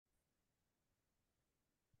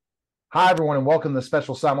Hi, everyone, and welcome to the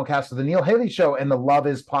special simulcast of the Neil Haley Show and the Love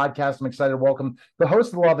Is Podcast. I'm excited to welcome the host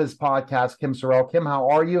of the Love Is Podcast, Kim Sorrell. Kim, how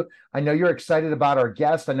are you? I know you're excited about our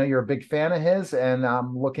guest. I know you're a big fan of his, and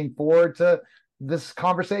I'm looking forward to this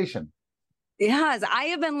conversation. Yes, I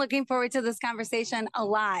have been looking forward to this conversation a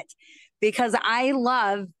lot because I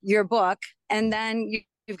love your book. And then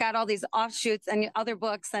you've got all these offshoots and other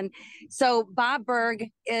books. And so Bob Burg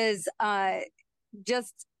is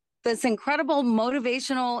just this incredible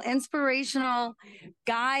motivational, inspirational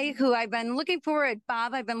guy who I've been looking forward,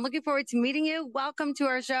 Bob, I've been looking forward to meeting you. Welcome to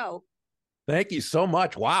our show. Thank you so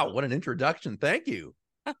much. Wow, what an introduction. Thank you.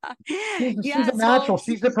 She's a natural.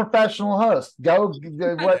 She's the professional host.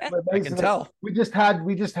 I can tell. We just had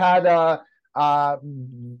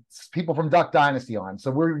people from Duck Dynasty on,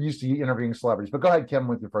 so we're used to interviewing celebrities. But go ahead, Kim,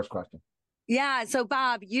 with your first question. Yeah. So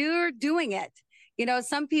Bob, you're doing it. You know,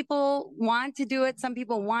 some people want to do it. Some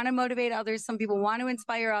people want to motivate others. Some people want to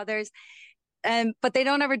inspire others. But they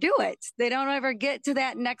don't ever do it. They don't ever get to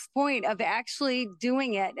that next point of actually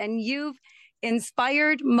doing it. And you've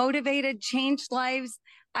inspired, motivated, changed lives.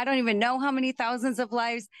 I don't even know how many thousands of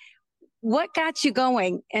lives. What got you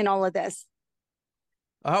going in all of this?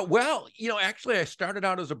 Well, actually, I started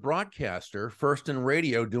out as a broadcaster, first in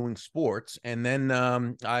radio doing sports, and then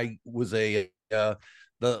I was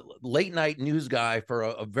the late night news guy for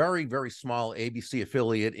a very, very small ABC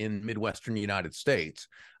affiliate in Midwestern United States.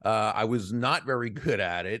 I was not very good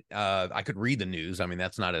at it. I could read the news. I mean,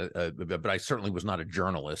 that's not but I certainly was not a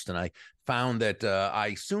journalist. And I found that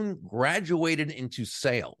I soon graduated into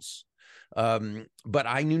sales. But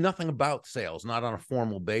I knew nothing about sales, not on a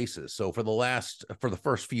formal basis. So for the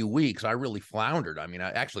first few weeks, I really floundered. I mean,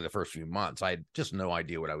 actually the first few months, I had just no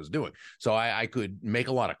idea what I was doing. So I could make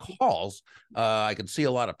a lot of calls. I could see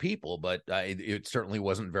a lot of people, but it certainly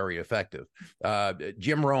wasn't very effective.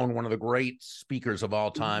 Jim Rohn, one of the great speakers of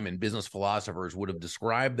all time and business philosophers, would have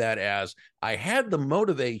described that as I had the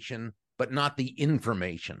motivation, but not the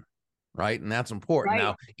information. Right. And that's important. Right.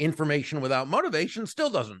 Now, information without motivation still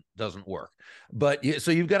doesn't work. But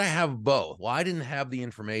so you've got to have both. Well, I didn't have the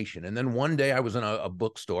information. And then one day I was in a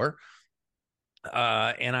bookstore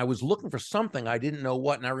and I was looking for something. I didn't know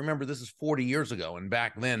what. And I remember this is 40 years ago. And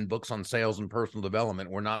back then, books on sales and personal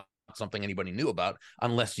development were not something anybody knew about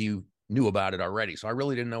unless you knew about it already. So I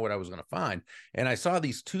really didn't know what I was going to find. And I saw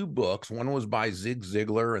these two books. One was by Zig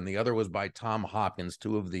Ziglar and the other was by Tom Hopkins,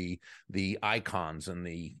 two of the icons in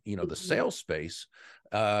the sales space.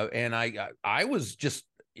 And I was just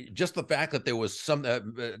the fact that there was some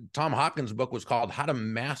Tom Hopkins' book was called How to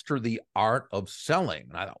Master the Art of Selling.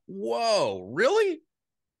 And I thought, whoa, really?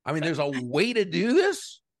 I mean, there's a way to do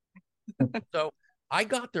this. So I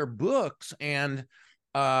got their books, and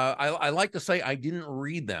I like to say I didn't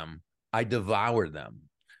read them. I devoured them.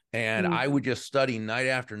 And I would just study night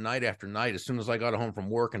after night after night as soon as I got home from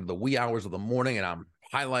work into the wee hours of the morning, and I'm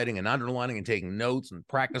highlighting and underlining and taking notes and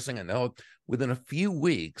practicing. And within a few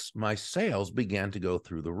weeks, my sales began to go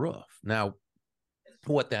through the roof. Now,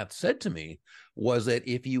 what that said to me was that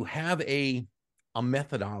if you have a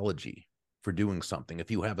methodology for doing something,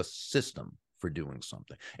 if you have a system for doing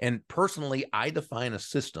something, and personally, I define a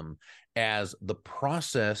system as the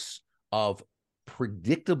process of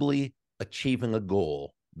predictably achieving a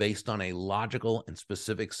goal based on a logical and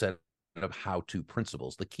specific set of how-to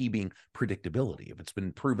principles, the key being predictability. If it's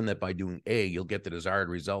been proven that by doing A, you'll get the desired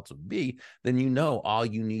results of B, then all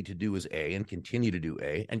you need to do is A and continue to do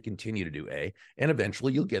A and continue to do A, and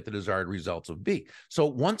eventually you'll get the desired results of B. So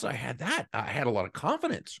once I had that, I had a lot of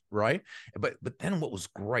confidence, right? But then what was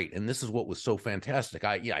great, and this is what was so fantastic,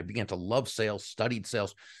 I began to love sales, studied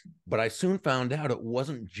sales, but I soon found out it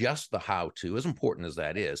wasn't just the how-to, as important as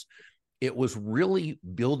that is. It was really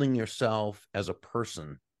building yourself as a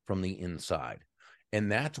person from the inside.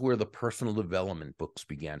 And that's where the personal development books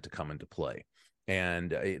began to come into play.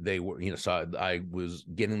 And they were, so I was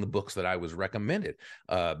getting the books that I was recommended.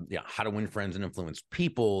 How to Win Friends and Influence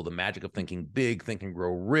People, The Magic of Thinking Big, Think and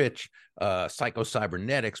Grow Rich,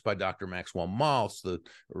 Psycho-Cybernetics by Dr. Maxwell Maltz,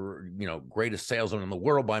 the Greatest Salesman in the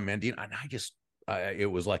World by Mandina. And it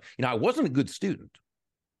was like, I wasn't a good student.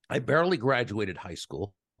 I barely graduated high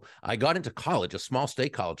school. I got into college, a small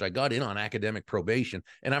state college. I got in on academic probation,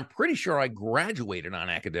 and I'm pretty sure I graduated on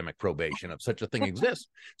academic probation, if such a thing exists.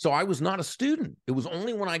 So I was not a student. It was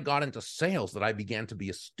only when I got into sales that I began to be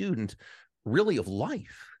a student, really, of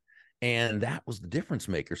life. And that was the difference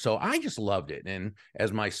maker. So I just loved it. And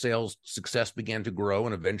as my sales success began to grow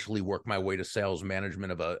and eventually work my way to sales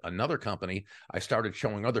management of another company, I started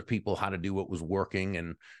showing other people how to do what was working,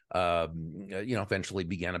 and eventually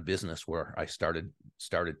began a business where I started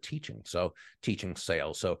teaching. So teaching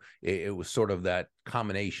sales. So it was sort of that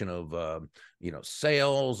combination of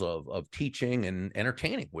sales, of teaching and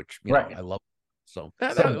entertaining, which Right. I love. So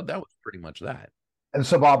So that was pretty much that. And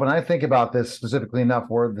so, Bob, when I think about this specifically enough,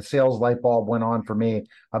 where the sales light bulb went on for me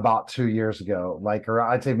about 2 years ago, or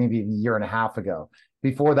I'd say maybe a year and a half ago.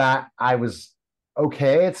 Before that, I was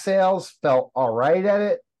okay at sales, felt all right at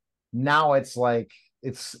it. Now it's like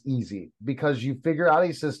it's easy because you figure out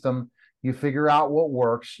a system, you figure out what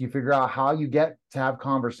works, you figure out how you get to have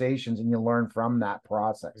conversations, and you learn from that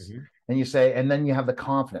process. Mm-hmm. And you say, and then you have the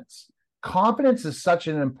confidence. Confidence is such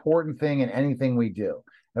an important thing in anything we do.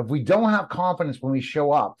 If we don't have confidence when we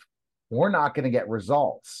show up, we're not going to get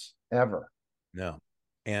results ever. No.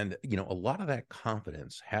 And, a lot of that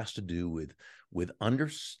confidence has to do with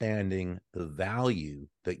understanding the value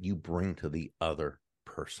that you bring to the other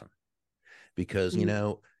person. Because,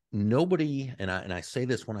 nobody, and I say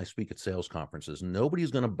this when I speak at sales conferences,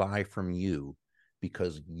 nobody's going to buy from you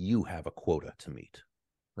because you have a quota to meet.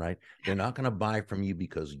 Right? They're not going to buy from you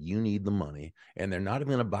because you need the money, and they're not even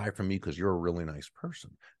going to buy from you because you're a really nice person.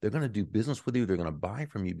 They're going to do business with you. They're going to buy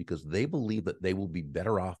from you because they believe that they will be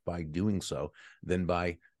better off by doing so than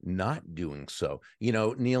by not doing so.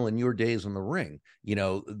 Neil, in your days in the ring,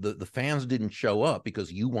 the fans didn't show up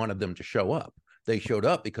because you wanted them to show up. They showed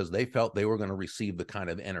up because they felt they were going to receive the kind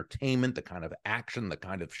of entertainment, the kind of action, the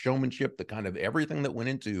kind of showmanship, the kind of everything that went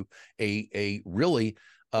into a really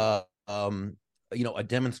a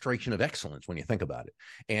demonstration of excellence when you think about it.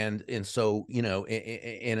 And so,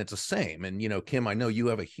 and it's the same. And, Kim, I know you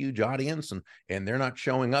have a huge audience, and they're not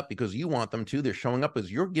showing up because you want them to. They're showing up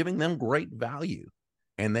as you're giving them great value,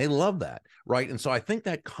 and they love that. Right. And so I think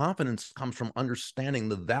that confidence comes from understanding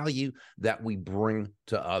the value that we bring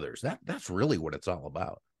to others. That's really what it's all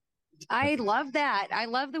about. I love that. I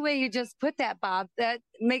love the way you just put that, Bob. That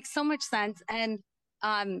makes so much sense. And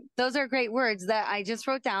those are great words that I just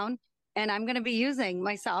wrote down, and I'm going to be using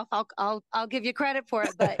myself. I'll give you credit for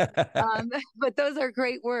it, but those are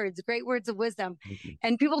great words of wisdom.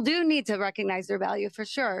 And people do need to recognize their value for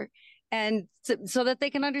sure, and so that they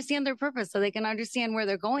can understand their purpose, so they can understand where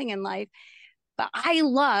they're going in life. But I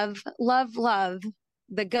love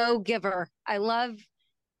the go giver. I love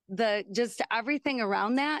just everything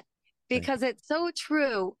around that, because it's so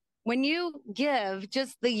true. When you give,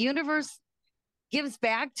 just the universe gives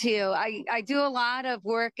back to you. I do a lot of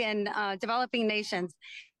work in developing nations.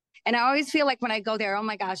 And I always feel like when I go there, oh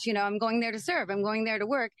my gosh, I'm going there to serve. I'm going there to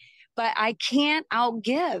work, but I can't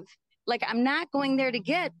outgive. Like, I'm not going there to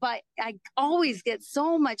get, but I always get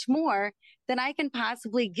so much more than I can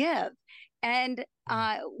possibly give. And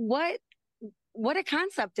what a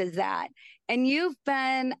concept is that? And you've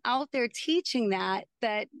been out there teaching that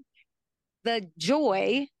the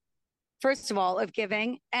joy, first of all, of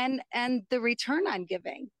giving and the return on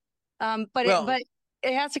giving. But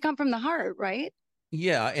it has to come from the heart, right?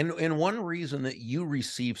 Yeah. And one reason that you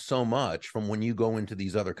receive so much from when you go into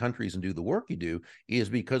these other countries and do the work you do is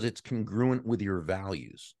because it's congruent with your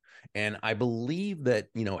values. And I believe that,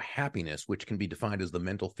 happiness, which can be defined as the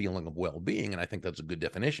mental feeling of well-being, and I think that's a good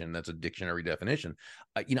definition. That's a dictionary definition.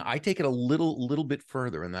 I take it a little bit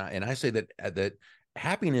further, and I say that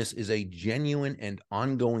happiness is a genuine and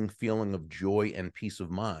ongoing feeling of joy and peace of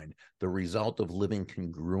mind, the result of living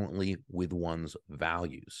congruently with one's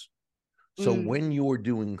values. So when you're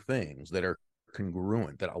doing things that are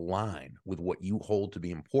congruent, that align with what you hold to be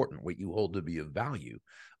important, what you hold to be of value,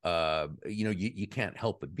 you can't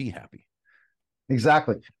help but be happy.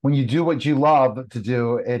 Exactly. When you do what you love to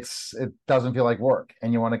do, it doesn't feel like work,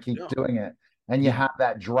 and you want to keep doing it. And you have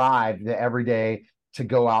that drive every day to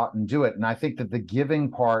go out and do it. And I think that the giving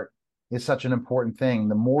part is such an important thing.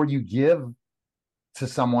 The more you give to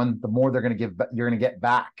someone, the more you're going to get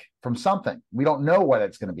back from something. We don't know what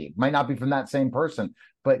it's going to be. It might not be from that same person,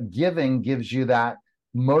 but giving gives you that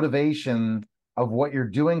motivation of what you're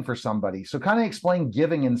doing for somebody. So kind of explain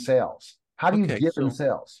giving in sales. How do you give in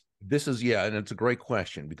sales? This is, and it's a great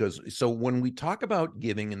question, because so when we talk about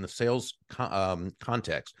giving in the sales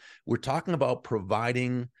context, we're talking about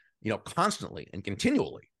providing, constantly and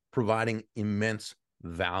continually providing immense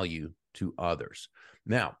value to others.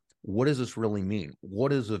 Now, what does this really mean?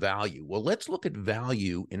 What is the value? Well, let's look at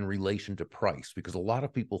value in relation to price, because a lot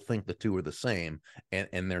of people think the two are the same,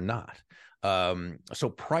 and they're not. So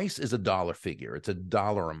price is a dollar figure. It's a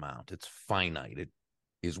dollar amount. It's finite.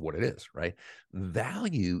 is what it is, right?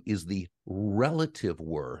 Value is the relative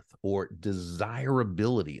worth or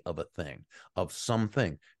desirability of a thing, of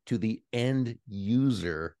something, to the end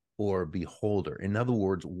user or beholder. In other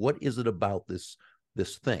words, what is it about this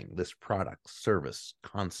thing, this product, service,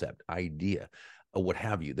 concept, idea, or what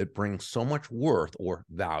have you, that brings so much worth or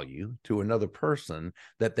value to another person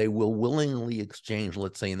that they will willingly exchange,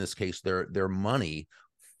 let's say in this case, their money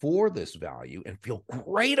for this value and feel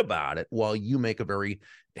great about it while you make a very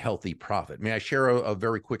healthy profit. May I share a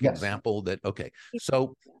very quick Yes. example that, okay,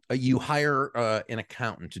 so you hire an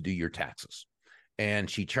accountant to do your taxes, and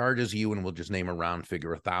she charges you, and we'll just name a round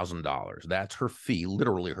figure, $1,000. That's her fee,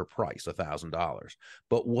 literally her price, $1,000.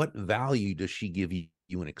 But what value does she give you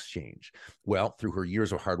in exchange? Well, through her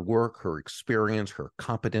years of hard work, her experience, her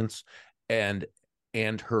competence, and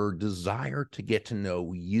her desire to get to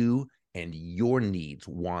know you and your needs,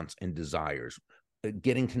 wants, and desires,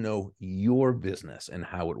 getting to know your business and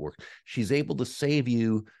how it works. She's able to save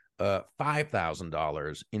you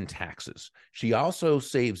 $5,000 in taxes. She also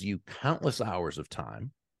saves you countless hours of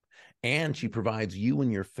time, and she provides you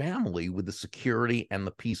and your family with the security and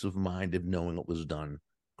the peace of mind of knowing it was done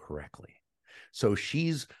correctly. So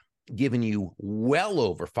she's given you well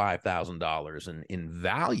over $5,000 in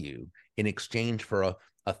value in exchange for a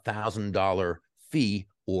 $1,000 fee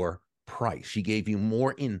or price. She gave you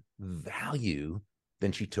more in value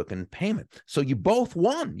than she took in payment. So you both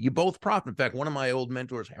won. You both profit. In fact, one of my old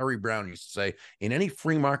mentors, Harry Brown, used to say, in any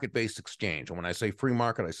free market-based exchange, and when I say free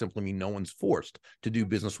market, I simply mean no one's forced to do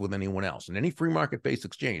business with anyone else. In any free market-based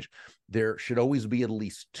exchange, there should always be at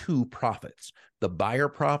least two profits: the buyer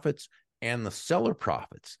profits and the seller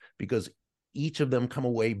profits, because each of them come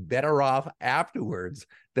away better off afterwards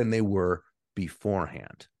than they were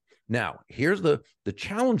beforehand. Now, here's the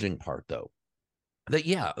challenging part, though, that,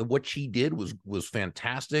 yeah, what she did was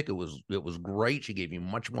fantastic. It was great. She gave you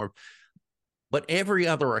much more. But every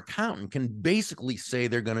other accountant can basically say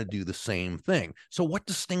they're going to do the same thing. So what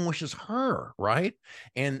distinguishes her, right?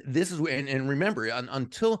 And this is, and remember,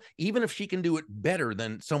 until, even if she can do it better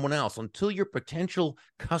than someone else, until your potential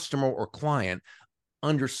customer or client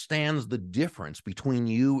understands the difference between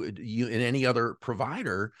you and any other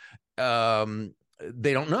provider,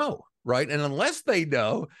 they don't know, right? And unless they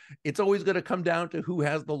know, it's always going to come down to who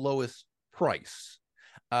has the lowest price.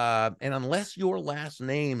 And unless your last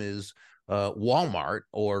name is Walmart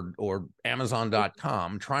or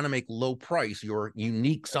Amazon.com, trying to make low price your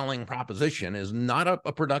unique selling proposition is not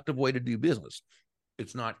a productive way to do business.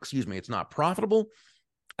 It's not, it's not profitable.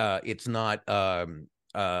 It's not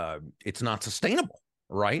sustainable,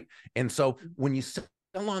 right? And so when you sell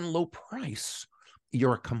on low price,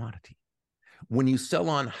 you're a commodity. When you sell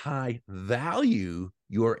on high value,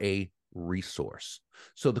 you're a resource.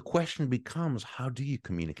 So the question becomes, how do you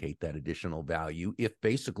communicate that additional value if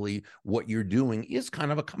basically what you're doing is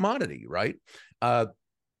kind of a commodity, right?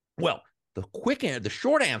 Well, the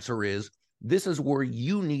short answer is, this is where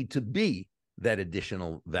you need to be that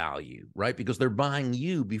additional value, right? Because they're buying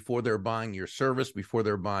you before they're buying your service, before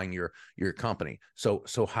they're buying your company. So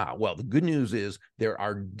how? Well, the good news is there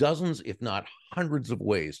are dozens, if not hundreds of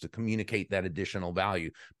ways to communicate that additional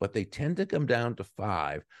value, but they tend to come down to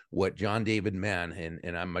 5, what John David Mann,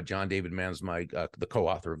 and John David Mann's the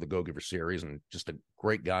co-author of the Go Giver series, and just a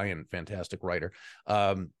great guy and fantastic writer,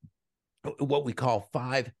 what we call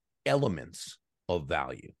 5 elements of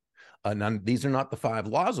value. These are not the 5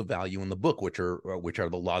 laws of value in the book, which are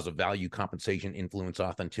the laws of value: compensation, influence,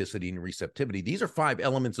 authenticity, and receptivity. These are 5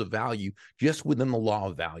 elements of value just within the law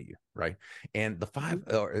of value, right? And the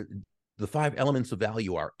 5 elements of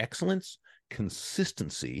value are excellence,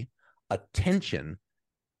 consistency, attention,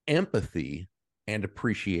 empathy, and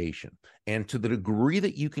appreciation. And to the degree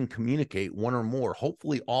that you can communicate one or more,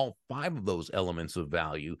 hopefully all 5 of those elements of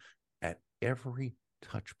value at every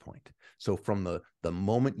touch point. So from the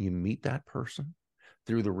moment you meet that person,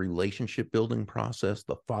 through the relationship building process,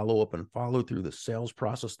 the follow-up and follow through, the sales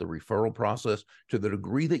process, the referral process, to the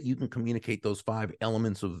degree that you can communicate those 5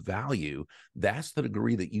 elements of value, that's the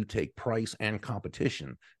degree that you take price and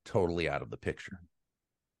competition totally out of the picture.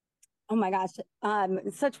 Oh my gosh,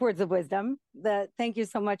 such words of wisdom. Thank you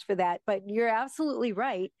so much for that. But you're absolutely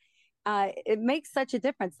right. It makes such a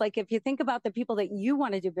difference. Like, if you think about the people that you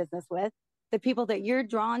want to do business with, the people that you're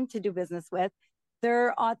drawn to do business with,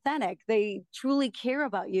 they're authentic. They truly care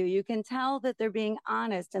about you. You can tell that they're being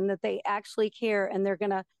honest and that they actually care, and they're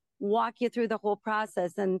going to walk you through the whole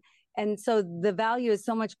process. And so the value is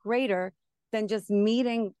so much greater than just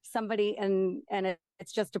meeting somebody and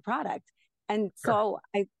it's just a product. And so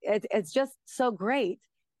it's just so great.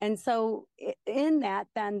 And so in that,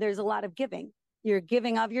 then there's a lot of giving. You're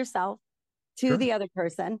giving of yourself to Sure. the other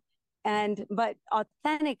person. But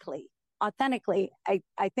authentically, I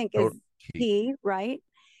think is Totally key. key, right?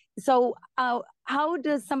 So how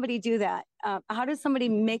does somebody do that? How does somebody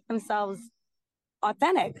make themselves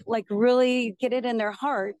authentic, like really get it in their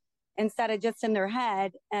heart instead of just in their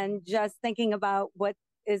head and just thinking about what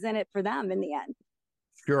is in it for them in the end?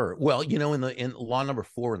 Sure. Well, in law number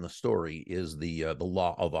 4 in the story is the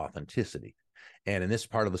law of authenticity. And in this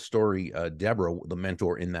part of the story, Deborah, the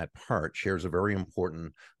mentor in that part, shares a very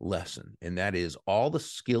important lesson. And that is all the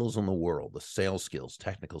skills in the world, the sales skills,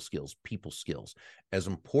 technical skills, people skills, as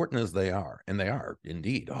important as they are, and they are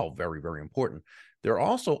indeed all very, very important, they're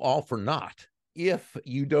also all for naught if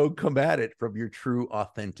you don't come at it from your true,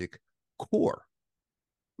 authentic core.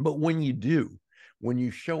 But when you do, when you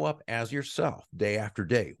show up as yourself day after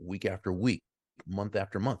day, week after week, month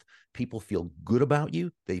after month, people feel good about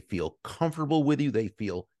you. They feel comfortable with you. They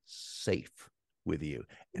feel safe with you.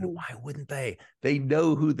 And why wouldn't they? They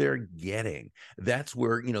know who they're getting. That's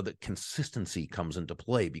where, the consistency comes into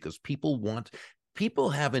play, because people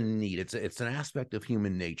have a need. It's an aspect of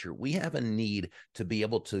human nature. We have a need to be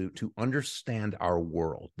able to understand our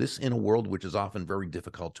world. This in a world which is often very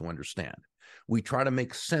difficult to understand. We try to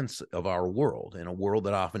make sense of our world in a world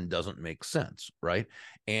that often doesn't make sense, right?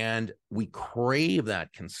 And we crave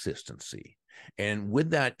that consistency. And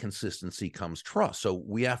with that consistency comes trust. So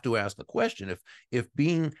we have to ask the question, if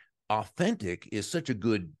being authentic is such a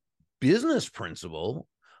good business principle,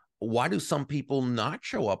 why do some people not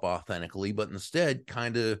show up authentically, but instead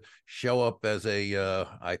kind of show up as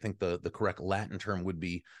I think the correct Latin term would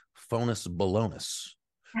be phonus balonus,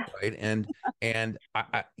 right? And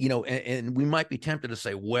we might be tempted to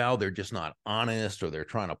say, well, they're just not honest, or they're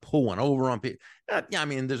trying to pull one over on people. Yeah, I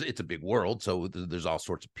mean, it's a big world, so there's all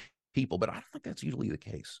sorts of people, but I don't think that's usually the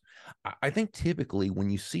case. I think typically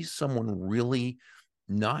when you see someone really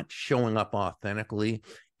not showing up authentically,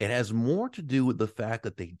 it has more to do with the fact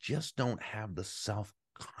that they just don't have the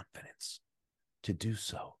self-confidence to do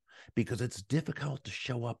so, because it's difficult to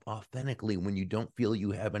show up authentically when you don't feel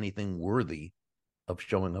you have anything worthy of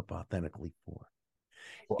showing up authentically for.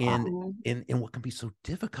 Wow. And what can be so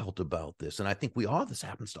difficult about this, and I think this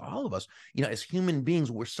happens to all of us, as human beings,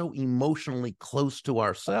 we're so emotionally close to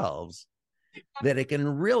ourselves that it can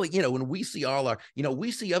really, when we see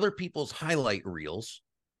we see other people's highlight reels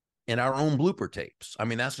and our own blooper tapes. I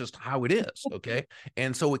mean, that's just how it is. Okay.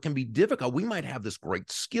 And so it can be difficult. We might have this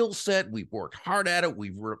great skill set. We've worked hard at it.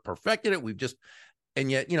 We've perfected it.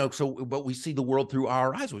 And yet, but we see the world through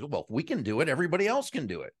our eyes. Well, if we can do it, everybody else can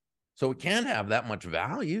do it. So it can't have that much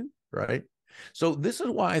value, right? So this is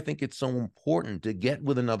why I think it's so important to get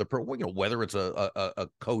with another person, whether it's a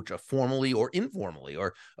coach, formally or informally,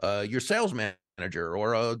 or your sales manager,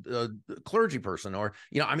 or a clergy person, or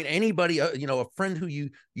anybody, a friend who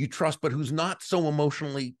you trust, but who's not so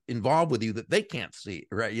emotionally involved with you that they can't see,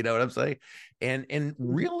 right? You know what I'm saying? And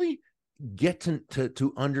really get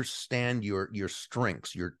to understand your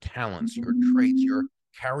strengths, your talents, your traits, your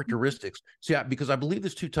characteristics. So yeah, because I believe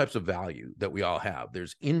there's 2 types of value that we all have.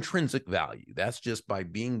 There's intrinsic value. That's just by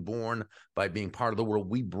being born, by being part of the world,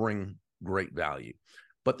 we bring great value.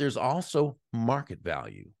 But there's also market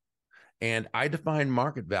value. And I define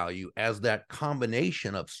market value as that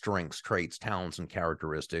combination of strengths, traits, talents, and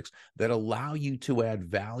characteristics that allow you to add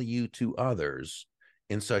value to others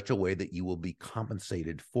in such a way that you will be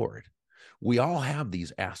compensated for it. We all have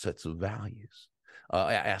these assets of value,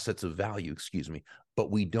 excuse me, but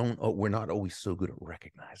we're not always so good at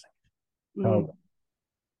recognizing it. Oh,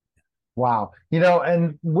 wow.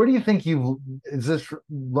 And where do you think is this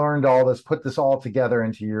learned all this, put this all together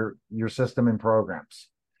into your system and programs?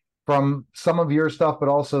 From some of your stuff, but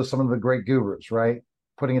also some of the great gurus, right?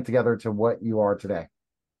 Putting it together to what you are today.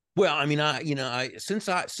 Well, I mean, since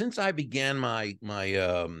I began my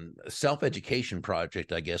self-education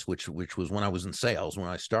project, I guess, which was when I was in sales, when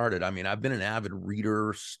I started. I mean, I've been an avid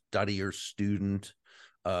reader, studier, student.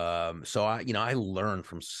 So I learn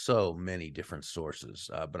from so many different sources,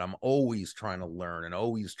 but I'm always trying to learn and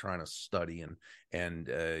always trying to study and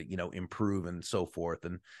improve and so forth.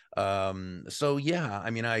 And so yeah, I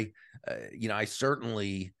mean, I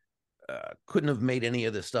certainly couldn't have made any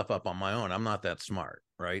of this stuff up on my own. I'm not that smart,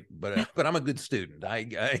 right? But I'm a good student.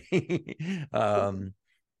 I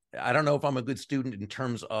don't know if I'm a good student in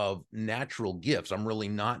terms of natural gifts. I'm really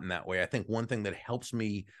not in that way. I think one thing that helps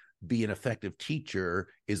me be an effective teacher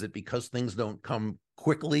is that because things don't come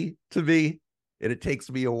quickly to me, and it takes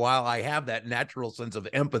me a while, I have that natural sense of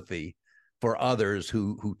empathy for others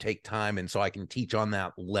who take time, and so I can teach on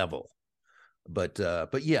that level. But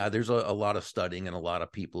yeah, there's a lot of studying and a lot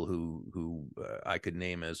of people who I could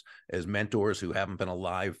name as mentors who haven't been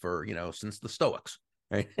alive for, since the Stoics,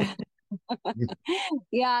 right?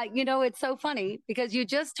 Yeah, it's so funny because you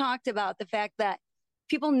just talked about the fact that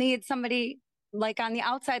people need somebody like on the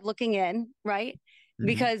outside looking in, right?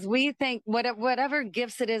 Because we think whatever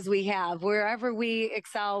gifts it is we have, wherever we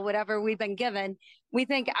excel, whatever we've been given, we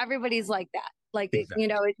think everybody's like that, like,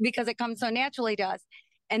 Exactly. because it comes so naturally to us.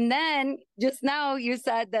 And then just now you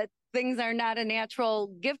said that things are not a natural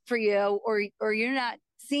gift for you, or you're not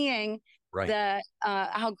seeing Right. the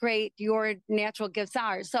how great your natural gifts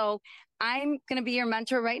are. So I'm going to be your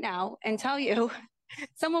mentor right now and tell you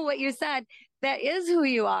some of what you said. That is who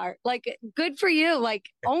you are. Like, good for you. Like,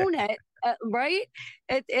 own it. Right?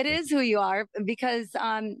 It is who you are, because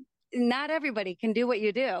not everybody can do what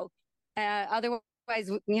you do. Otherwise,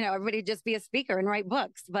 everybody just be a speaker and write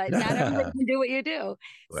books, but not everybody can do what you do.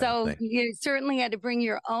 Well, So you certainly had to bring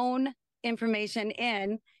your own information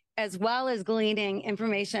in, as well as gleaning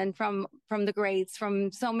information from the greats,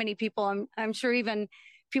 from so many people. I'm sure even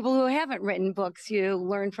people who haven't written books you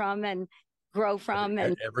learn from and grow from.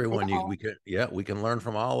 And everyone, we can learn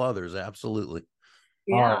from all others. Absolutely.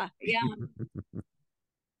 Yeah.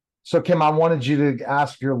 So, Kim, I wanted you to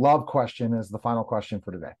ask your love question as the final question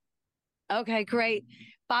for today. Okay, great.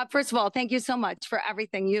 Bob, first of all, thank you so much for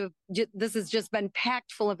everything. This has just been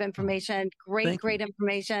packed full of information. Great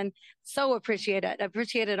information. So appreciate it.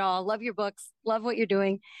 Appreciate it all. Love your books. Love what you're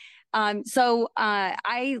doing. So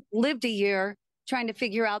I lived a year trying to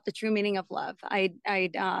figure out the true meaning of love.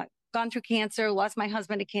 I'd gone through cancer, lost my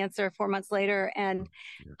husband to cancer 4 months later, and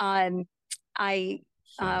I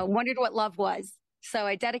wondered what love was. So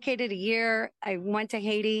I dedicated a year. I went to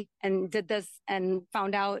Haiti and did this and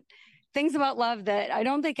found out things about love that I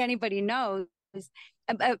don't think anybody knows,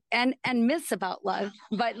 and myths about love.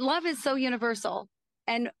 But love is so universal.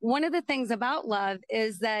 And one of the things about love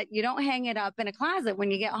is that you don't hang it up in a closet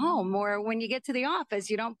when you get home, or when you get to the office.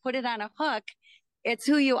 You don't put it on a hook. It's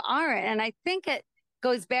who you are. And I think it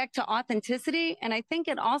goes back to authenticity. And I think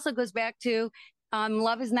it also goes back to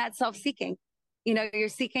love is not self-seeking. You're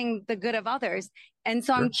seeking the good of others. And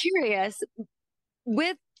so I'm curious,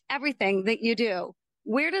 with everything that you do,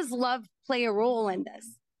 where does love play a role in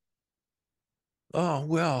this? Oh,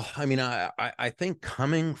 well, I mean, I think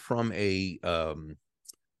coming from a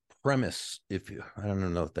premise, I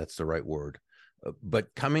don't know if that's the right word,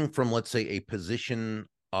 but coming from, let's say, a position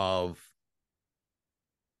of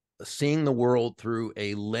seeing the world through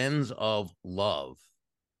a lens of love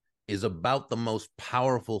is about the most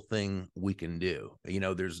powerful thing we can do.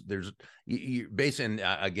 There's basically, and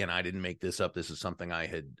again, I didn't make this up. This is something I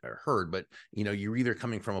had heard, but you're either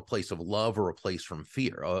coming from a place of love or a place from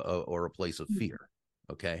fear, or a place of fear.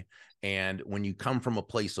 Okay. And when you come from a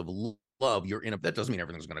place of love, that doesn't mean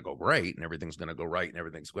everything's going to go great and everything's going to go right and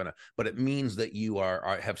everything's going to, but it means that you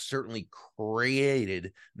have certainly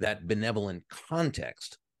created that benevolent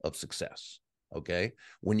context of success. Okay.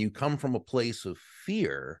 When you come from a place of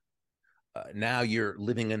fear, now you're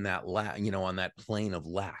living in that on that plane of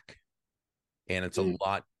lack, and it's a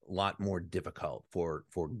lot more difficult for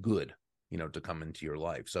good, to come into your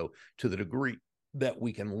life. So to the degree that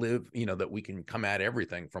we can live, that we can come at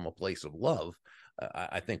everything from a place of love,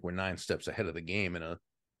 I think we're 9 steps ahead of the game in a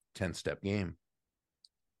 10-step game.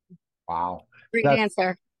 Wow, great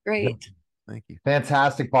answer. Great, thank you.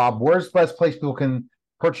 Fantastic, Bob. Where's the best place people can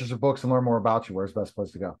purchase your books and learn more about you? Where's the best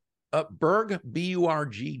place to go? Burg,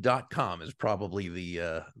 BURG.com is probably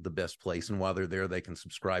the best place. And while they're there, they can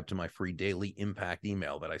subscribe to my free daily impact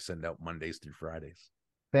email that I send out Mondays through Fridays.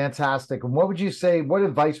 Fantastic. And what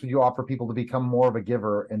advice would you offer people to become more of a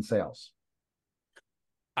giver in sales?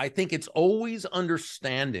 I think it's always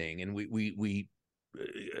understanding, and we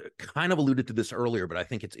kind of alluded to this earlier, but I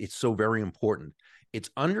think it's so very important. It's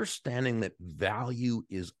understanding that value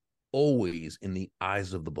is always in the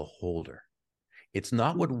eyes of the beholder. It's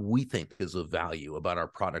not what we think is of value about our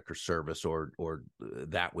product or service or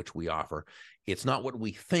that which we offer. It's not what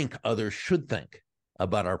we think others should think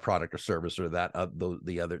about our product or service or that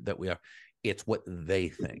the other that we are. It's what they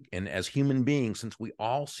think. And as human beings, since we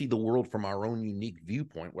all see the world from our own unique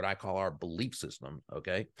viewpoint, what I call our belief system,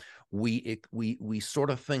 okay, we sort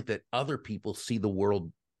of think that other people see the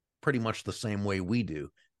world pretty much the same way we do,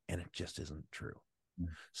 and it just isn't true.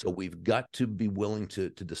 So we've got to be willing to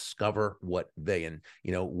discover what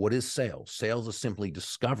what is sales? Sales is simply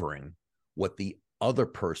discovering what the other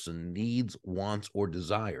person needs, wants, or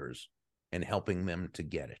desires and helping them to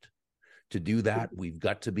get it. To do that, we've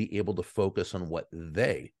got to be able to focus on what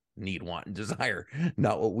they need, want, and desire,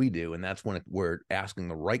 not what we do. And that's when we're asking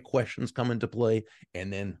the right questions come into play,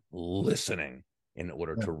 and then listening in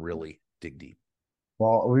order to really dig deep.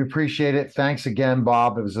 Well, we appreciate it. Thanks again,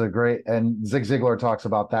 Bob. It was a great, and Zig Ziglar talks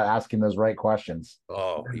about that, asking those right questions.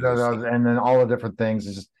 Oh, And then all the different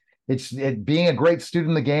things. It's being a great student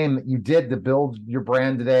in the game that you did to build your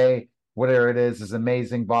brand today, whatever it is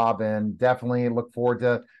amazing, Bob, and definitely look forward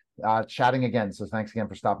to chatting again. So thanks again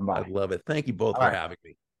for stopping by. I love it. Thank you both for having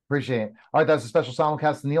me. Appreciate it. All right, that's a special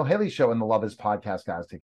simulcast of the Neil Haley Show and the Love Is podcast, guys. Take